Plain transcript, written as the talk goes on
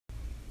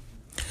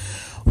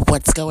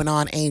What's going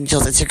on,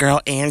 angels? It's your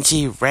girl,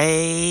 Angie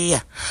Ray.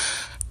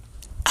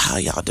 How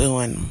y'all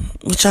doing?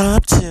 What y'all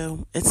up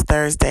to? It's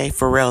Thursday,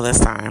 for real this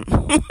time.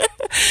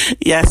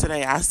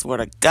 Yesterday, I swear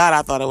to God,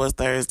 I thought it was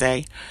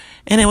Thursday,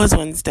 and it was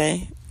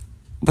Wednesday.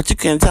 But you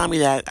couldn't tell me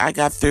that. I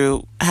got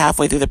through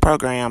halfway through the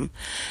program,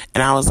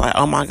 and I was like,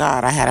 oh my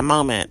God, I had a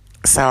moment.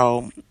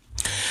 So,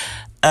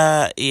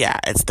 yeah,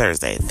 it's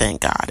Thursday.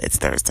 Thank God it's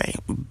Thursday,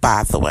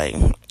 by the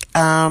way.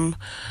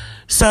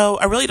 So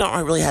I really don't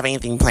have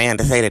anything planned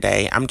to say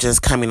today. I'm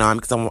just coming on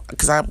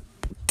because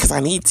I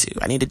need to.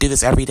 I need to do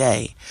this every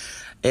day.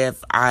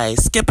 If I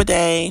skip a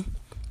day,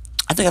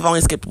 I think I've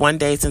only skipped one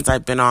day since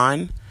I've been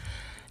on,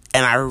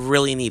 and I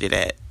really needed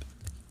it.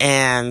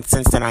 And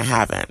since then I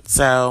haven't.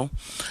 So,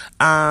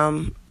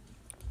 yeah,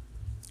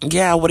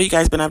 what have you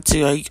guys been up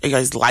to? Are you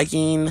guys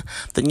liking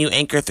the new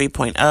Anchor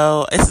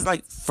 3.0? This is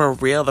like, for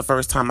real, the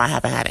first time I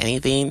haven't had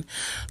anything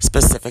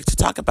specific to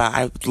talk about.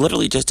 I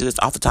literally just do this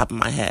off the top of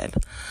my head.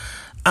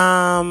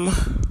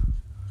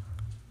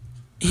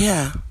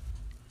 Yeah.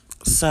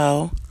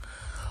 So,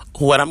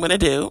 what I'm going to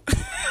do,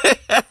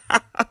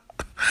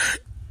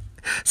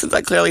 since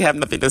I clearly have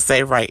nothing to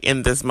say right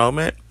in this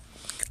moment,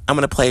 I'm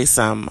going to play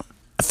some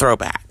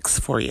throwbacks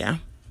for you.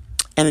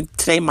 And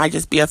today might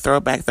just be a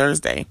Throwback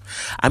Thursday.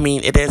 I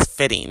mean, it is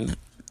fitting.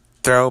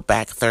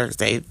 Throwback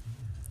Thursday,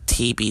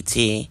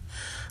 TBT.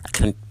 I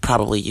can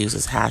probably use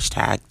this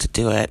hashtag to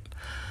do it.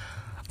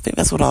 I think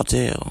that's what I'll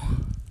do.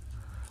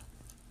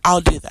 I'll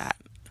do that.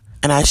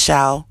 And I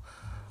shall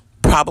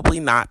probably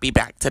not be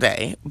back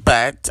today,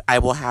 but I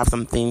will have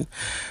something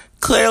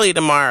clearly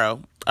tomorrow.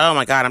 Oh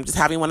my God, I'm just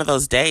having one of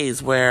those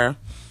days where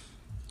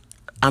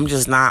I'm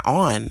just not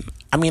on.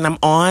 I mean, I'm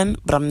on,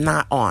 but I'm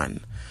not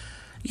on.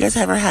 You guys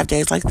ever have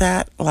days like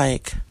that?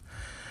 Like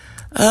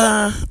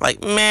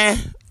meh.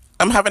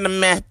 I'm having a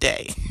meh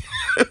day.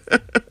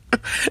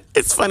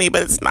 It's funny,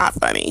 but it's not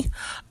funny.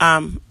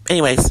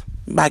 Anyways,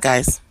 bye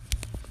guys.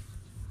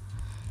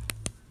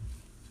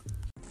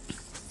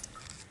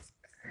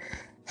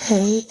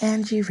 Hey,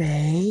 Angie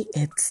Ray,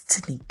 it's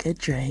Tanika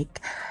Drake.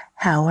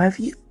 How have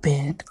you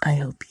been? I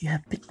hope you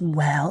have been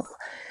well.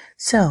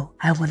 So,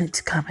 I wanted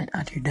to comment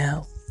on your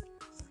no.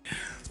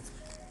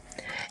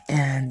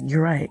 And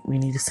you're right, we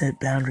need to set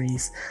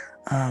boundaries.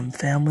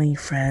 Family,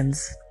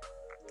 friends,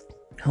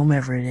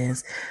 whomever it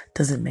is,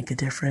 doesn't make a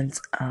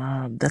difference.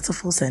 That's a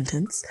full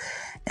sentence.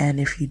 And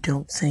if you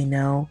don't say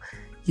no,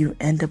 you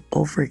end up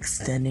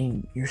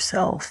overextending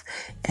yourself.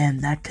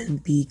 And that can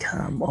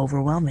become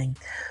overwhelming.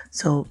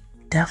 So,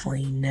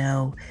 definitely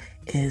no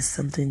is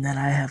something that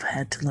I have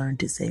had to learn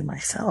to say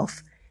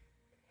myself.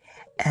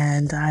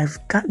 And I've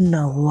gotten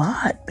a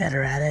lot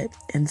better at it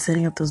in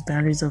setting up those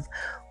boundaries of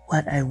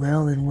what I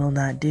will and will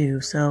not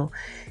do. So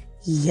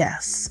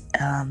yes,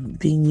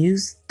 being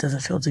used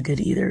doesn't feel too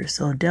good either.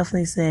 So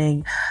definitely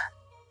saying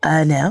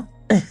no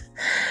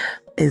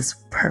is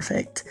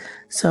perfect.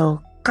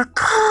 So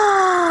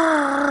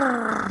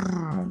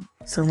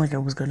sound like I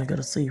was gonna go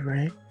to sleep,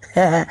 right?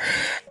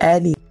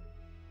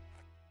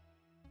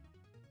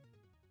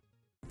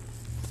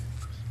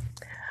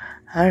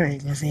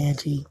 Alright, Miss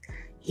Angie.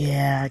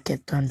 Yeah,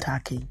 get done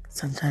talking.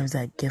 Sometimes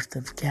that gift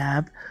of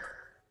gab,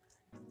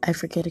 I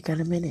forget it got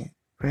a minute,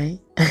 right?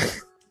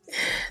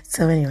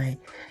 So anyway,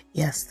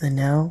 yes, the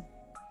no,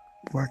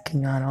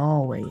 working on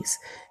always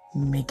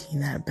making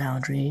that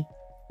boundary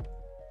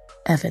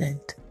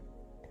evident.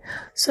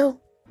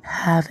 So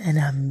have an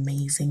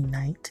amazing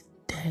night,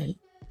 day,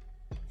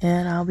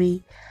 and I'll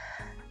be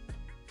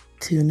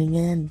tuning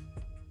in.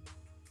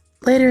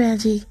 Later,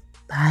 Angie.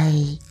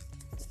 Bye.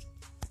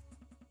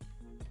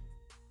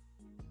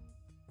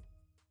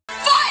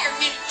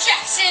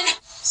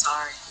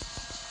 Sorry.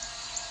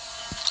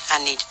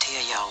 I need to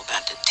tell y'all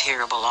about the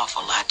terrible,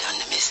 awful I done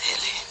to Miss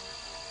Hilly.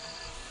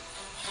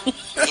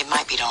 It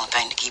might be the only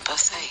thing to keep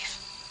us safe.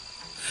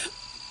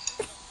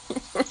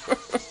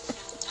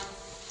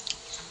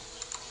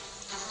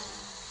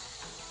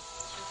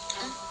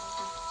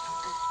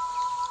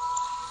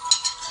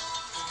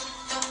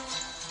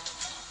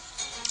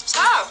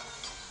 So,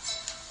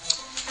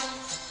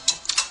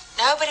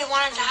 nobody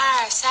wanted to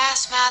hire a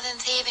sass-mouthing,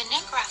 thieving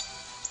Negro.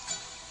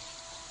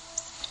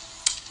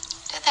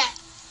 Did they?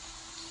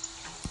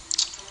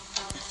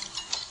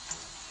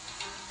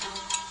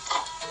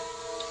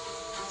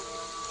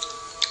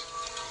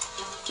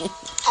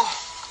 Oh,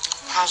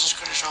 how's as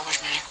good as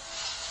always, Minnie?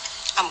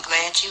 I'm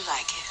glad you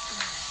like it.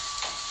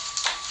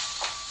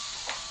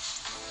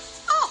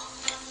 Oh.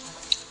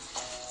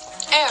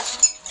 If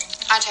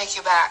I take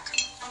you back,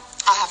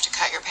 I'll have to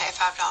cut your pay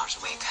 $5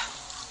 a week.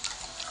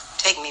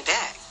 Take me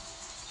back.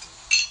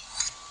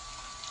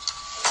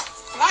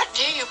 What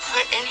do you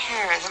put in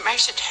here that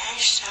makes it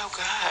taste so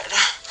good?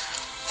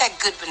 That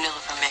good vanilla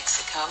from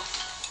Mexico.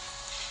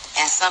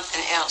 And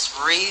something else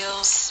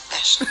real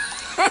special.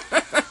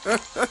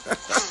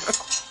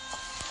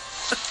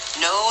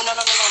 No,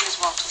 Miss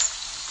Walters.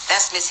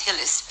 That's Miss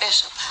Hilly's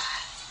special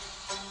pie.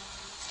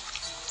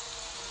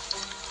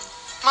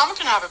 Mama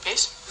can have a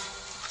piece.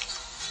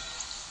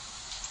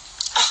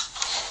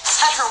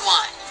 Set her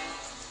one.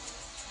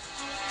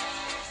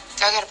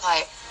 Go get a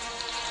plate.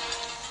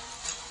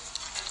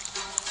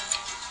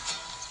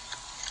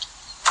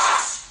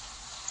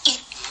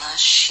 Eat my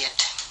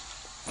shit.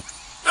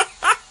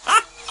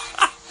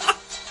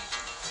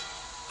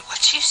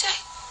 What'd you say?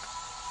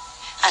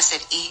 I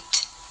said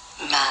eat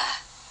my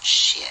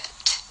shit.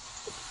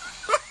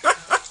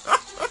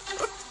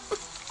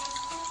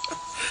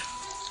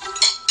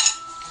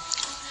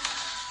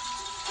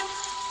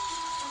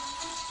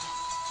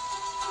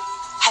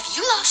 Have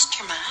you lost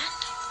your mind?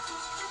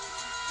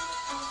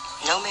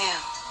 No,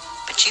 ma'am.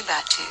 But you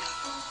about to.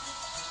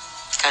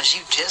 'Cause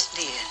you just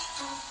did.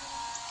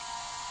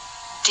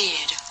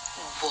 Did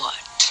what?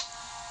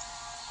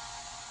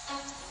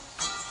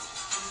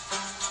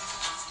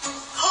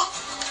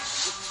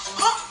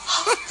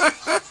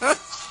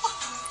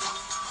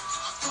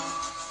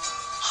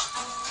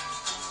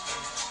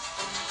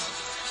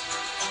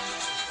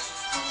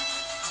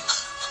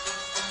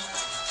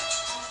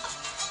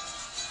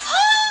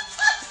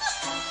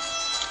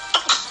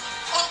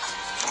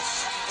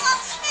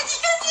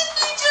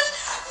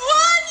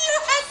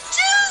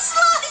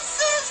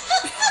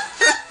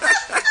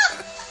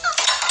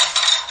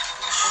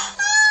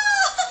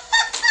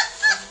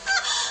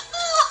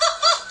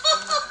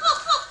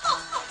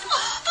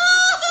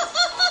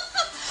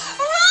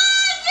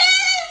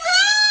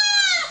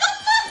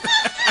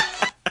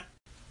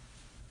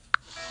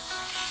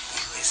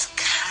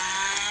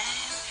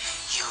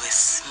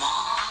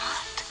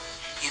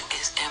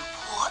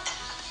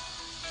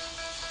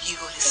 You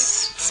is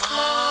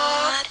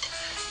smart.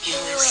 You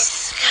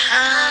is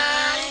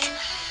kind.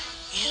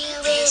 You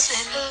is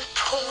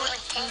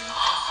important.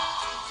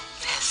 Oh,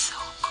 that's so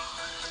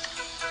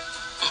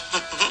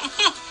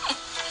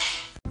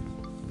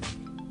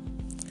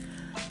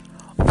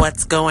good.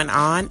 What's going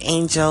on,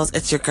 angels?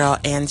 It's your girl,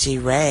 Angie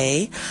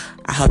Ray.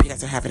 I hope you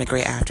guys are having a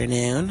great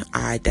afternoon.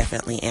 I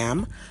definitely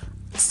am.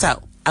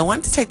 So, I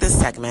wanted to take this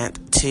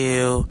segment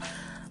to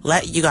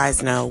let you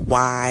guys know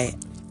why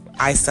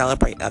I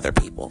celebrate other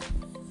people.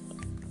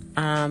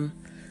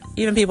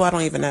 Even people I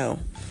don't even know.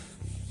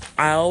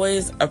 I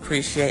always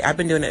appreciate, I've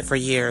been doing it for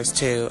years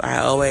too. I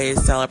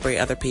always celebrate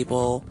other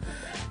people,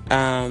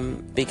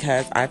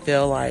 because I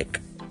feel like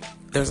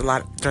there's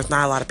not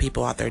a lot of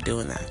people out there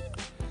doing that.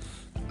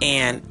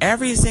 And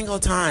every single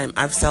time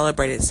I've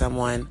celebrated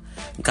someone,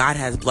 God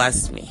has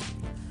blessed me.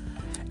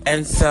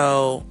 And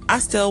so I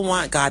still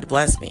want God to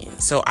bless me.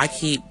 So I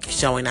keep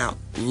showing out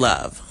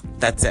love.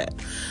 That's it.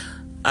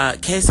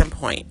 Case in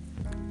point,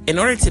 in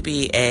order to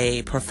be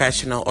a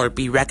professional or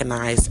be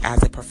recognized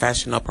as a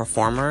professional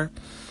performer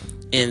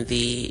in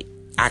the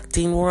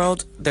acting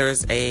world,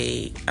 there's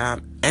a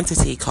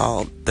entity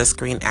called the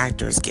Screen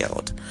Actors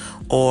Guild,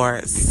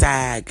 or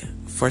SAG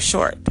for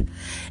short.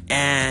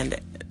 And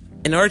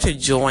in order to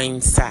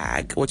join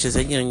SAG, which is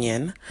a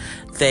union,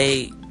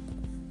 they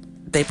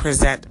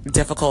present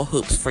difficult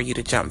hoops for you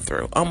to jump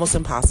through, almost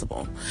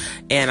impossible.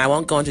 And I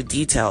won't go into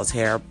details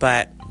here,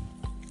 but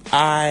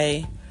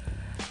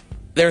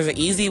there's an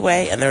easy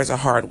way and there's a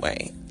hard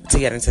way to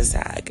get into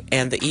SAG.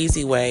 And the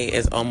easy way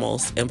is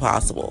almost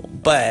impossible.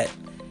 But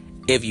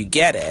if you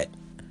get it,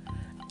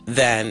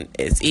 then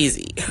it's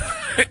easy,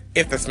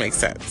 if this makes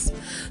sense.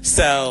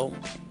 So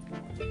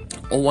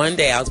one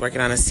day I was working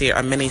on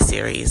a mini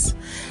series,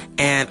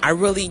 and I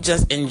really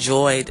just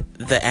enjoyed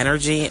the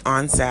energy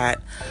on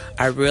set.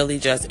 I really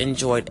just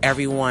enjoyed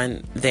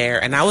everyone there.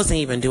 And I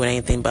wasn't even doing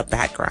anything but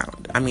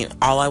background. I mean,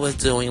 all I was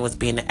doing was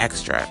being an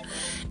extra.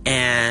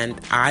 And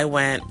I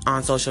went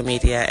on social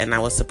media and I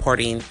was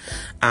supporting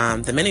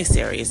the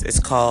miniseries. It's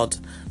called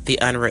The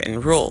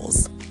Unwritten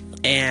Rules.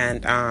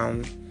 And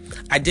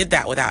I did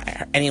that without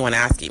anyone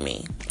asking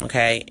me,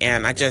 okay?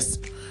 And I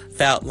just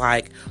felt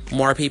like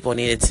more people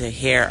needed to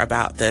hear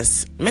about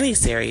this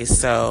miniseries,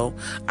 so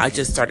I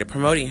just started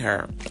promoting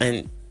her.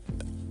 And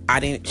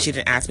she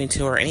didn't ask me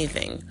to or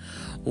anything.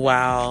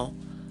 Well,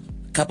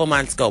 a couple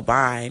months go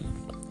by,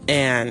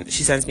 and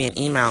she sends me an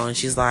email, and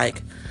she's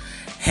like,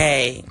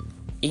 "Hey,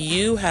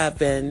 you have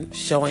been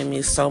showing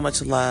me so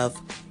much love.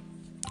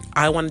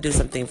 I want to do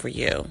something for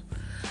you.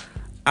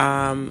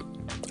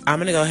 I'm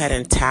going to go ahead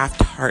and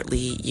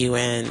Taft-Hartley you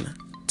in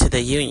to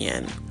the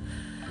union.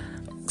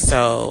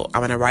 So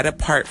I'm going to write a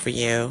part for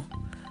you.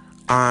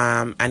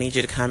 I need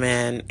you to come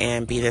in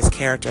and be this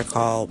character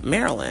called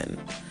Marilyn."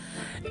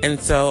 And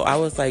so I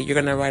was like, "You're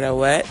going to write a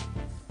what?"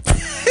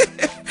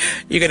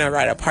 "You're going to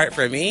write a part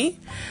for me?"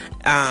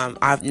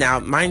 Now,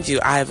 mind you,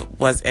 I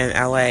was in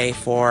LA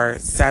for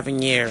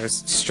 7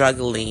 years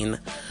struggling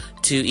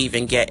to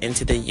even get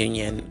into the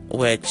union,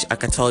 which,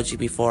 like I told you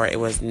before, it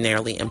was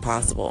nearly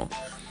impossible.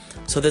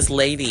 So this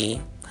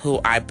lady,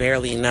 who I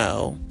barely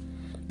know,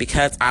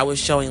 because I was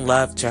showing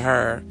love to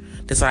her,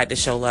 decided to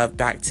show love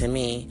back to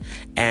me,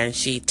 and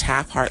she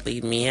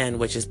Taft-Hartley'd me in,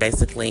 which is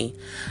basically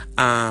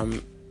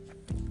in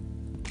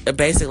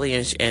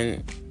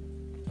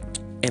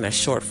a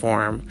short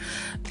form,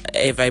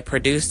 if a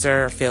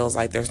producer feels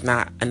like there's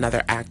not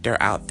another actor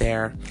out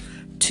there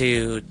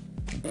to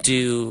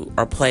do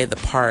or play the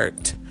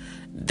part,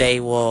 they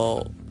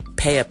will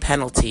pay a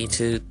penalty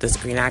to the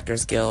Screen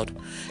Actors Guild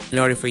in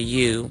order for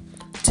you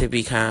to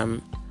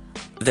become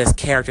this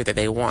character that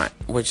they want,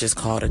 which is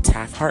called a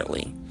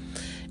Taft-Hartley.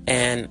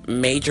 And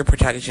major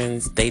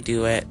productions, they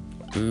do it.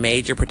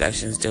 Major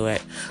productions do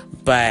it.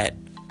 But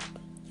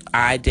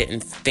I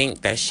didn't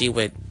think that she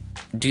would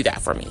do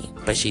that for me,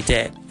 but she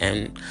did.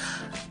 And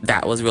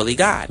that was really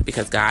God,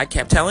 because God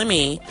kept telling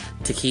me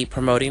to keep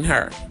promoting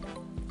her.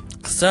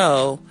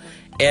 So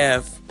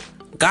if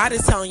God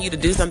is telling you to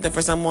do something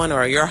for someone,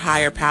 or your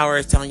higher power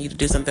is telling you to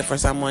do something for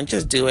someone,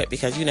 just do it,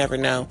 because you never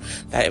know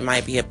that it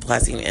might be a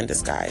blessing in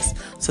disguise.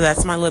 So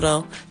that's my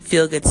little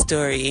feel-good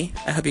story.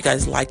 I hope you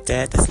guys liked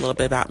it. That's a little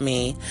bit about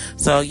me.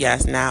 So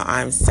yes, now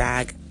I'm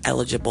SAG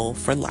eligible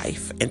for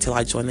life until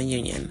I join the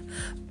union.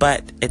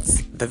 But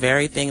it's the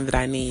very thing that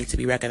I need to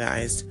be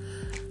recognized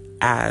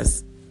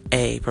as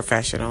a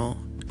professional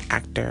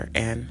actor,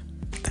 and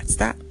that's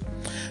that.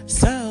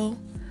 So,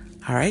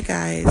 all right,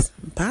 guys,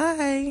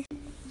 bye.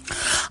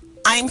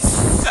 I'm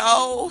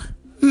so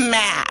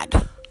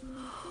mad.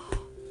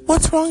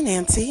 What's wrong,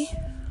 Nancy?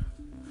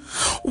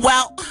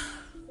 Well,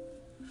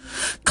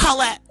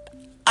 Colette,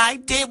 I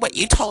did what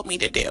you told me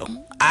to do.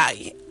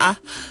 I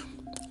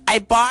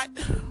bought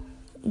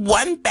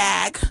one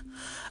bag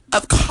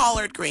of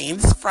collard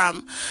greens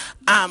from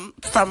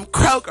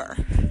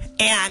Kroger,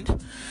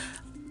 and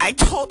I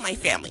told my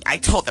family, I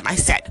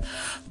said,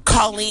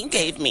 Colleen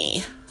gave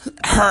me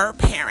her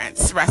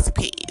parents'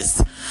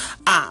 recipes,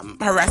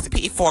 her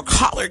recipe for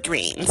collard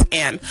greens,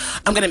 and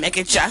I'm going to make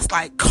it just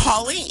like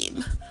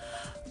Colleen.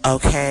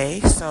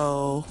 Okay,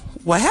 so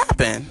what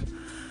happened?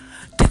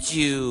 Did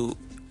you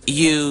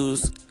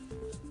use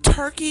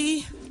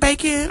turkey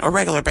bacon or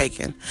regular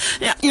bacon?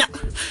 No,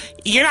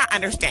 you're not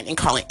understanding,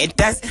 Colleen.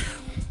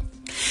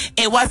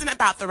 It wasn't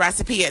about the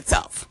recipe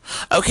itself.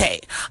 Okay,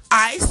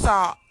 I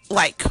saw,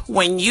 like,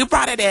 when you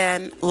brought it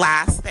in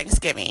last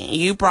Thanksgiving,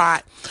 you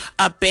brought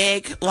a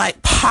big,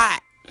 like,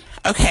 pot,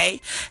 okay?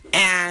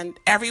 And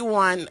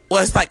everyone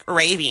was, like,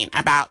 raving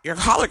about your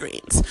collard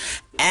greens.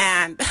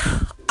 And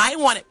I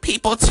wanted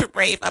people to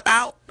rave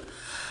about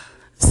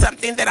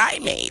something that I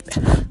made.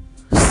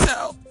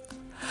 So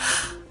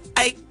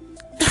I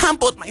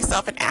humbled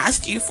myself and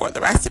asked you for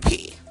the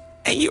recipe.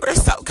 And you were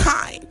so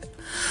kind.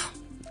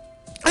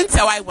 And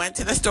so I went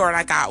to the store and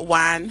I got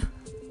one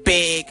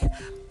big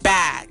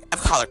bag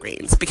of collard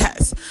greens,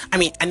 because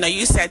I know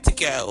you said to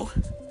go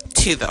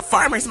to the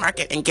farmer's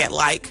market and get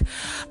like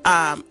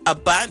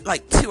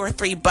 2 or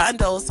 3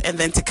 bundles and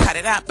then to cut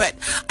it up. But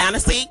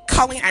honestly,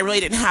 Colleen, I really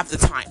didn't have the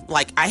time.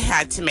 Like, I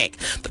had to make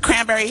the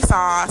cranberry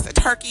sauce, the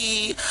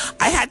turkey.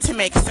 I had to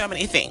make so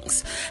many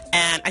things,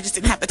 and I just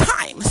didn't have the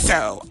time.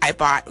 So I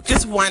bought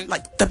just one,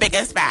 like the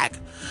biggest bag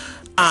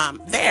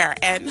there,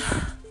 and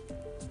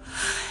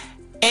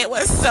it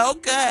was so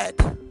good,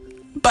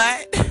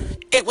 but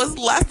it was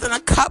less than a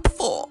cup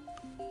full.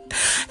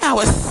 I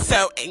was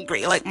so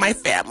angry. Like, my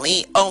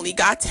family only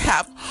got to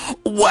have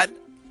one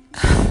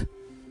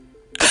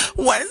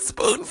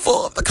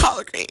spoonful of the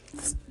collard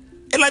greens.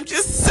 And I'm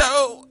just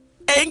so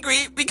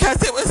angry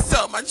because it was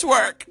so much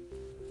work.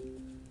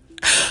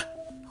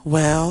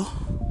 Well,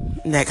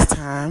 next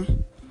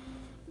time,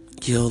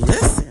 you'll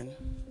listen.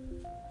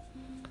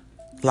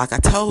 Like I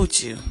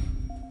told you,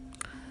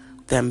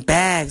 them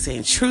bags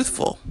ain't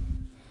truthful.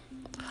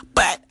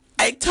 But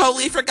I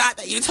totally forgot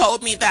that you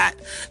told me that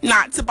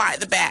not to buy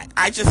the bag.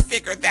 I just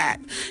figured that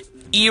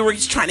you were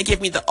just trying to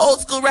give me the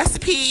old school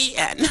recipe,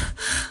 and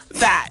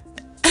that,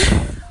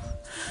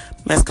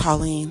 Miss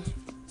Colleen,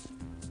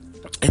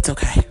 it's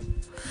okay.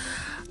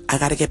 I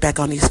gotta get back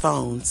on these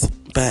phones,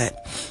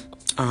 but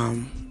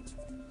I'm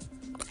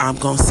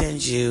gonna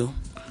send you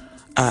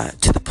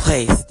to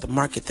the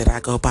market that I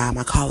go buy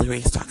my collard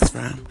green stocks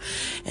from,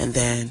 and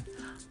then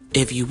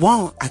if you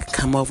want, I can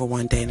come over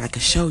one day and I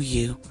can show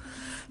you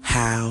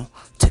how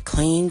to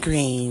clean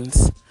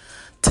greens,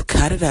 to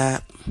cut it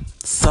up,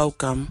 soak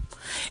them,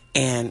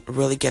 and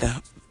really get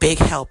a big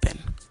helping.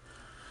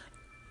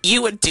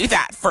 You would do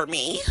that for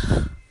me.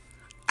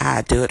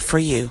 I'd do it for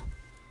you.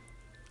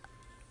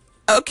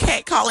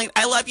 Okay, Colleen,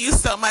 I love you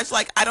so much.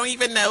 Like, I don't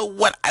even know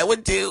what I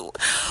would do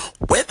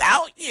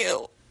without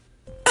you.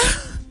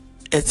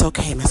 It's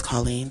okay, Miss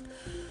Colleen.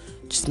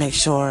 Just make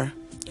sure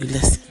you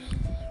listen.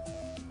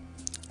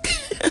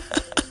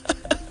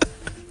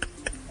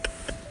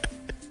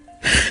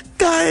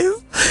 Guys,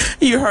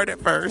 you heard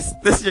it first.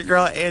 This is your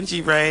girl,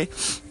 Angie Ray.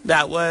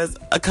 That was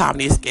a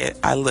comedy skit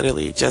I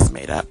literally just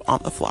made up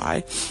on the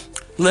fly.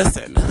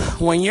 Listen,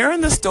 when you're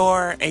in the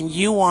store and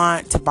you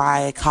want to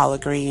buy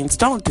collard greens,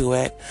 don't do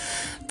it.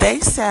 They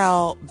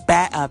sell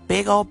a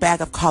big old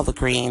bag of collard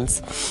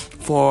greens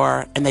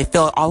and they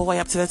fill it all the way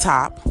up to the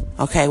top,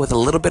 okay, with a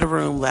little bit of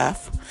room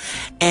left.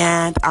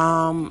 And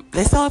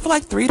they sell it for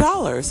like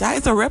 $3. That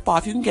is a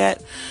ripoff. You can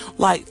get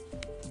like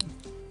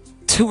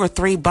 2 or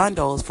 3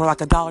 bundles for like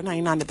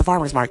 $1.99 at the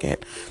farmer's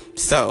market.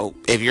 So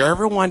if you're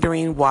ever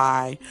wondering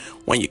why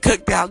when you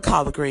cook down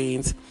collard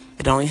greens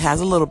it only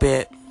has a little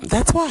bit,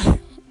 that's why.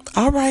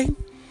 All right,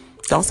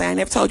 don't say I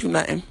never told you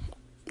nothing.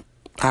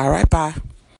 All right, bye.